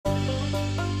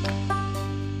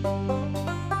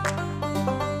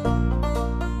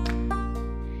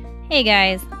Hey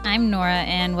guys, I'm Nora,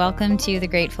 and welcome to the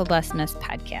Grateful Blessedness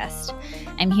podcast.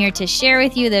 I'm here to share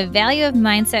with you the value of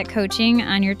mindset coaching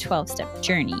on your 12-step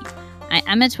journey. I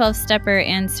am a 12-stepper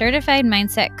and certified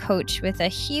mindset coach with a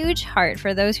huge heart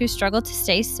for those who struggle to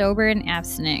stay sober and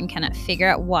abstinent and cannot figure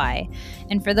out why,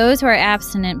 and for those who are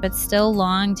abstinent but still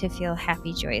long to feel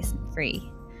happy, joyous, and free.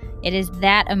 It is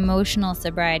that emotional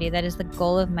sobriety that is the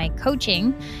goal of my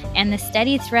coaching and the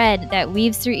steady thread that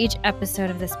weaves through each episode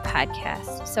of this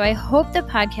podcast. So I hope the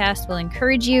podcast will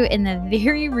encourage you in the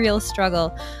very real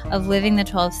struggle of living the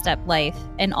 12-step life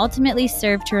and ultimately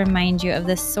serve to remind you of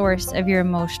the source of your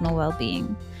emotional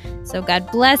well-being. So God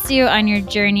bless you on your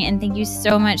journey, and thank you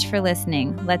so much for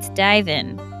listening. Let's dive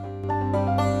in.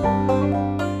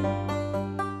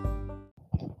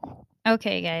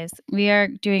 Okay, guys, we are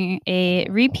doing a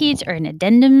repeat or an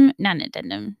addendum, not an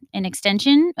addendum, an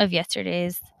extension of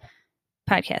yesterday's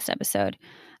podcast episode.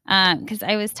 Because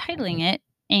I was titling it,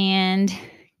 and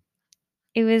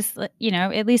it was,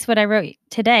 at least what I wrote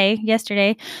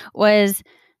yesterday, was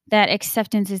that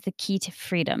acceptance is the key to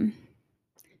freedom.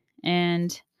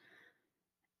 And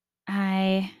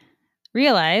I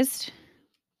realized,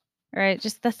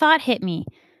 just the thought hit me.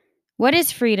 What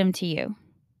is freedom to you?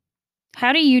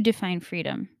 How do you define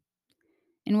freedom?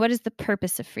 And what is the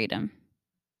purpose of freedom?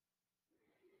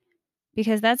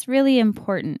 Because that's really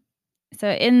important. So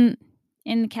in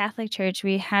the Catholic Church,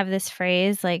 we have this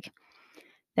phrase like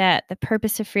that the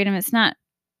purpose of freedom, it's not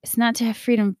to have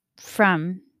freedom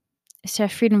from, it's to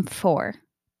have freedom for.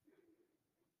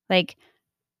 Like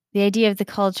the idea of the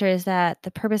culture is that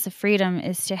the purpose of freedom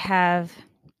is to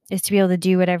be able to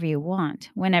do whatever you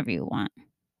want, whenever you want.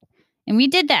 And we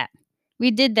did that.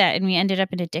 And we ended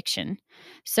up in addiction.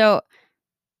 So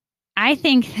I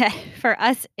think that for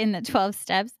us in the 12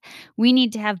 steps, we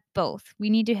need to have both. We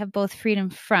need to have both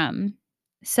freedom from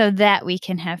so that we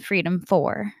can have freedom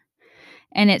for.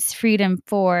 And it's freedom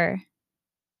for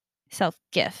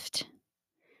self-gift.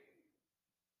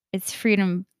 It's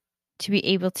freedom to be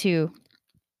able to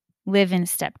live in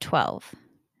step 12.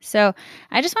 So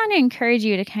I just want to encourage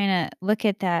you to kind of look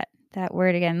at that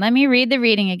word again. Let me read the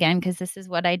reading again, because this is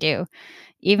what I do.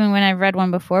 Even when I've read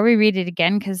one before, we read it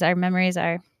again because our memories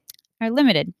are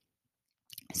limited.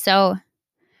 So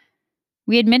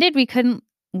we admitted we couldn't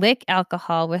lick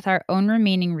alcohol with our own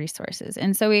remaining resources,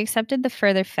 and so we accepted the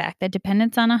further fact that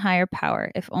dependence on a higher power,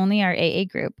 if only our AA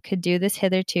group, could do this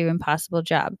hitherto impossible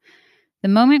job. The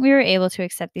moment we were able to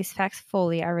accept these facts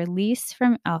fully, our release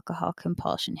from alcohol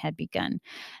compulsion had begun.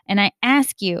 And I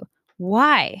ask you,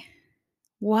 why?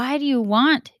 Why do you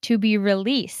want to be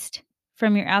released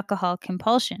from your alcohol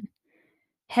compulsion?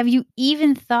 Have you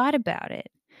even thought about it?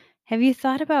 Have you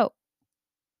thought about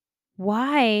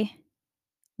why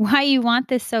you want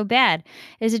this so bad?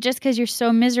 Is it just because you're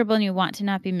so miserable and you want to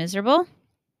not be miserable?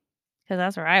 Because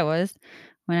that's where I was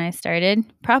when I started,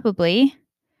 probably.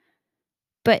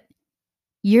 But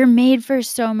you're made for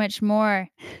so much more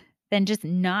than just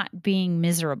not being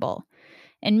miserable.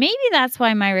 And maybe that's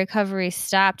why my recovery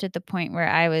stopped at the point where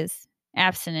I was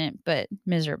abstinent but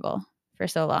miserable for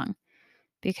so long,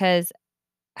 because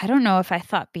I don't know if I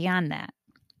thought beyond that.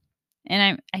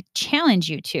 And I challenge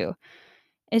you to.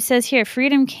 It says here,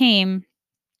 freedom came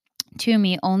to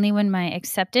me only when my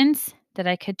acceptance that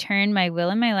I could turn my will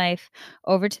and my life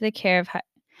over to the care of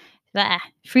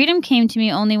freedom came to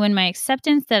me only when my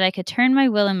acceptance that I could turn my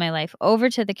will and my life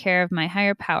over to the care of my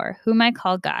higher power, whom I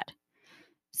call God.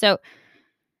 So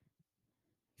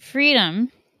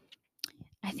freedom,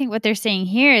 I think what they're saying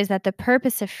here is that the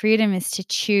purpose of freedom is to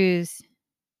choose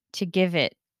to give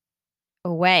it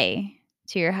away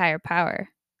to your higher power,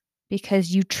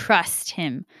 because you trust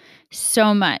him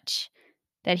so much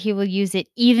that he will use it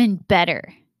even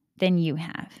better than you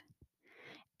have.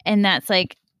 And that's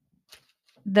like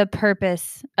the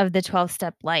purpose of the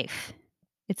 12-step life.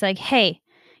 It's like, hey,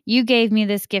 you gave me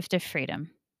this gift of freedom.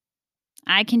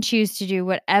 I can choose to do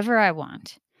whatever I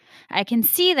want. I can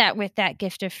see that with that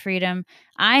gift of freedom,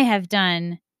 I have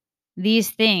done these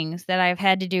things that I've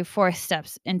had to do 4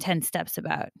 steps and 10 steps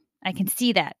about. I can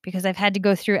see that because I've had to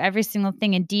go through every single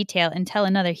thing in detail and tell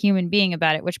another human being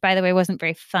about it, which, by the way, wasn't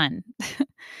very fun.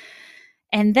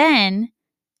 And then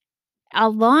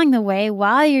along the way,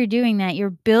 while you're doing that,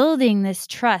 you're building this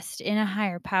trust in a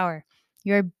higher power.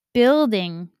 You're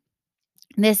building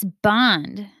this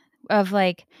bond of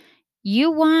like,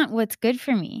 you want what's good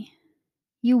for me.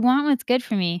 You want what's good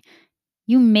for me.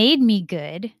 You made me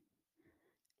good.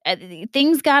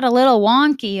 Things got a little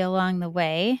wonky along the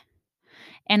way,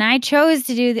 and I chose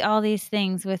to do all these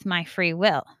things with my free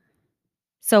will.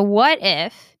 So what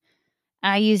if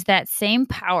I use that same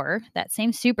power, that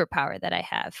same superpower that I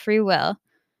have, free will,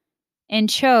 and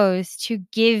chose to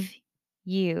give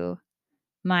you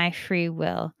my free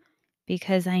will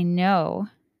because I know,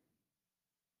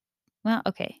 well,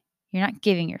 okay, you're not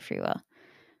giving your free will,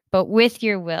 but with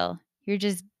your will, you're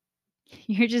just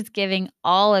giving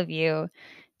all of you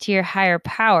to your higher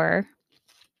power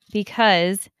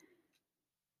because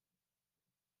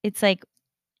it's like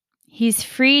he's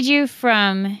freed you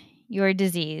from your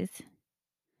disease.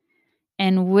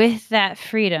 And with that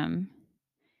freedom,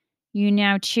 you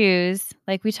now choose,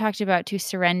 like we talked about, to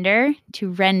surrender,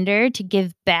 to render, to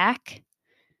give back.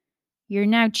 You're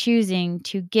now choosing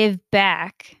to give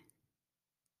back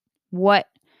what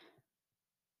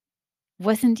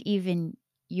wasn't even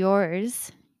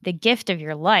yours, the gift of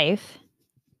your life.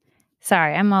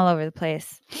 Sorry, I'm all over the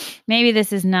place. Maybe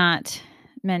this is not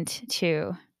meant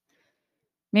to,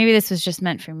 maybe this was just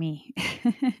meant for me.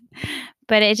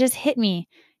 But it just hit me.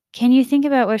 Can you think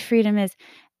about what freedom is?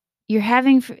 You're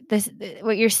having this,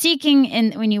 what you're seeking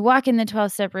in when you walk in the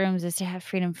 12-step rooms is to have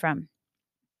freedom from.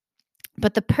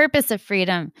 But the purpose of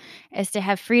freedom is to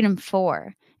have freedom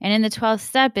for. And in the 12th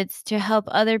step, it's to help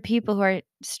other people who are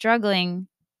struggling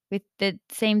with the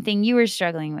same thing you were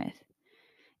struggling with.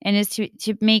 And is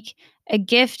to make a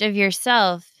gift of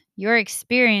yourself, your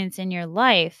experience in your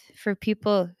life for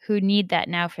people who need that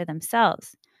now for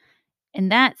themselves.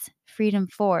 And that's freedom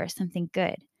for something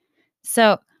good.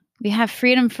 So we have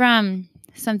freedom from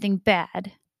something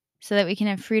bad so that we can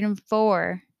have freedom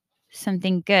for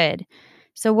something good.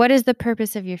 So what is the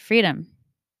purpose of your freedom?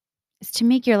 It's to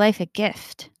make your life a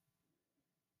gift.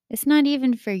 It's not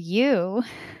even for you.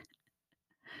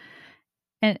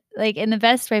 And like in the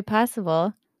best way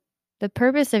possible, the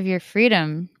purpose of your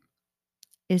freedom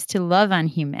is to love on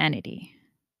humanity.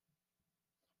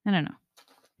 I don't know.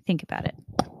 Think about it.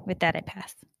 With that, I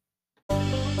pass.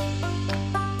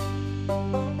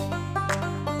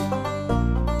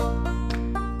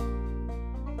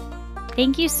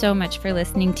 Thank you so much for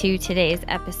listening to today's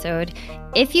episode.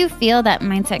 If you feel that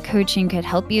mindset coaching could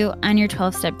help you on your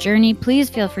 12-step journey, please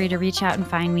feel free to reach out and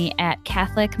find me at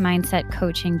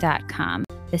catholicmindsetcoaching.com.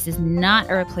 This is not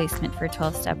a replacement for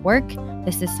 12-step work.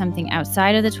 This is something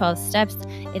outside of the 12 steps.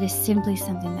 It is simply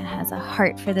something that has a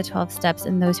heart for the 12 steps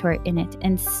and those who are in it.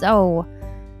 And so,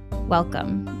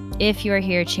 welcome. If you're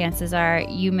here, chances are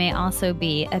you may also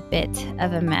be a bit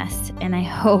of a mess. And I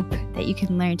hope that you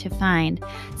can learn to find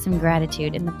some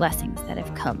gratitude in the blessings that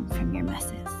have come from your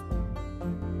messes.